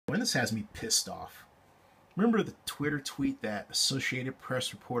this has me pissed off. Remember the Twitter tweet that Associated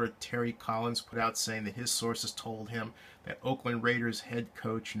Press reporter Terry Collins put out saying that his sources told him that Oakland Raiders head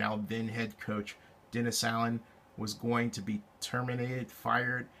coach, now then head coach, Dennis Allen, was going to be terminated,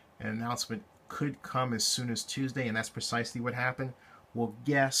 fired, and an announcement could come as soon as Tuesday, and that's precisely what happened? Well,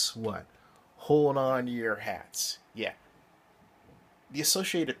 guess what? Hold on to your hats. Yeah. The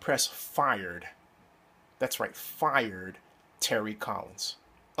Associated Press fired, that's right, fired Terry Collins.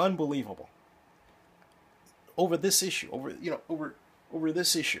 Unbelievable. Over this issue, over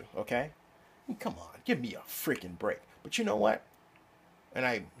this issue, okay? Come on, give me a freaking break. But you know what? And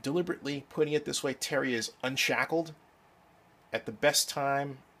I'm deliberately putting it this way, Terry is unshackled at the best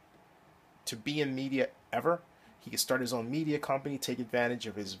time to be in media ever. He could start his own media company, take advantage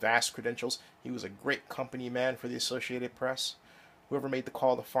of his vast credentials. He was a great company man for the Associated Press. Whoever made the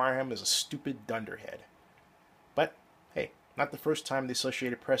call to fire him is a stupid dunderhead. But, hey, not the first time the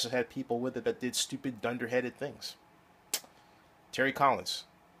Associated Press has had people with it that did stupid, dunderheaded things. Terry Collins,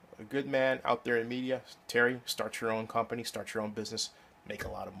 a good man out there in media. Terry, start your own company, start your own business, make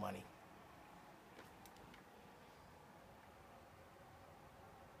a lot of money.